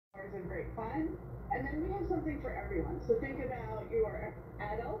of great fun. And then we have something for everyone. So think about your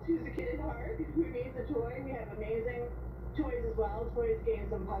adult who's a kid at heart who needs a toy. We have amazing toys as well, toys,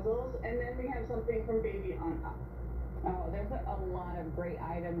 games, and puzzles. And then we have something from baby on up. Oh, there's a lot of great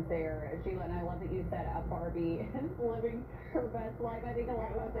items there, Sheila, and I love that you said Barbie is living her best life. I think a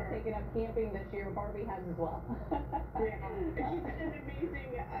lot of us have taken up camping this year. Barbie has as well. Yeah, she's an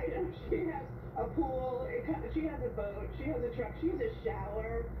amazing item. She has a pool, she has a boat, she has a truck, she has a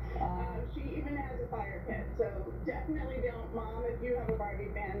shower, she even has a fire pit. So definitely don't, Mom, if you have a Barbie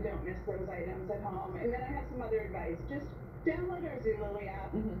fan, don't miss those items at home. And then I have some other advice. Just download our Zulily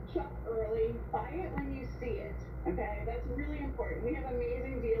app, shop early, buy it when you see it. Okay, that's really important. We have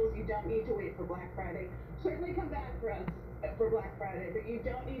amazing deals. You don't need to wait for Black Friday. Certainly come back for us for Black Friday, but you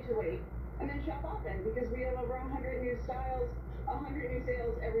don't need to wait. And then shop often because we have over 100 new styles, 100 new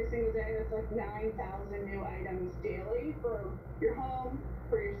sales every single day. That's like 9,000 new items daily for your home,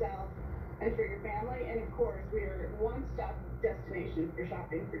 for yourself, and for your family. And of course, we are one-stop destination for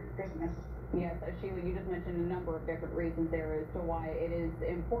shopping for Christmas. Yes, Sheila, you just mentioned a number of different reasons there as to why it is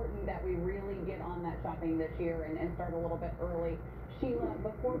important that we really get on that shopping this year and start a little bit early. Sheila,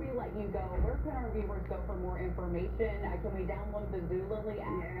 before we let you go, where can our viewers go for more information? Can we download the Zulily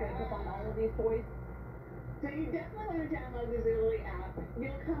app to find all of these toys? So you definitely want to download the Zulily app.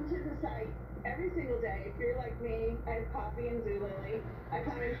 You'll come to the site every single day. If you're like me, I have coffee and Zulily. I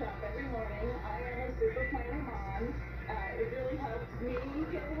come and shop every morning. I am a super planner mom. It really helps me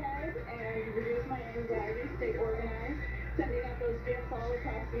get ahead and reduce my anxiety, stay organized, sending out those gifts all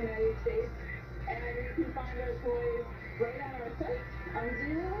across the United States. And you can find our toys right on our site. On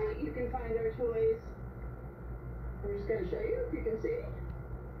Zulily, you can find our toys. I'm just going to show you if you can see.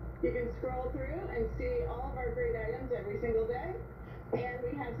 You can scroll through and see all of our great items every single day. And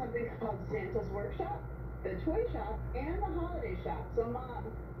we have something called Santa's Workshop, the Toy Shop, and the Holiday Shop. So, Mom,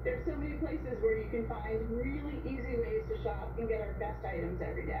 there's so many places where you can find really easy ways to shop and get our best items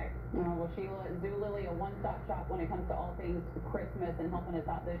every day. Well, Sheila, Zulily, a one-stop shop when it comes to all things Christmas and helping us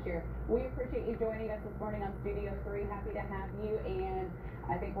out this year. We appreciate you joining us this morning on Studio 3. Happy to have you, and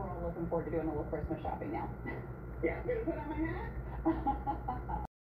I think we're all looking forward to doing a little Christmas shopping now. Yeah, I'm going to put on my hat.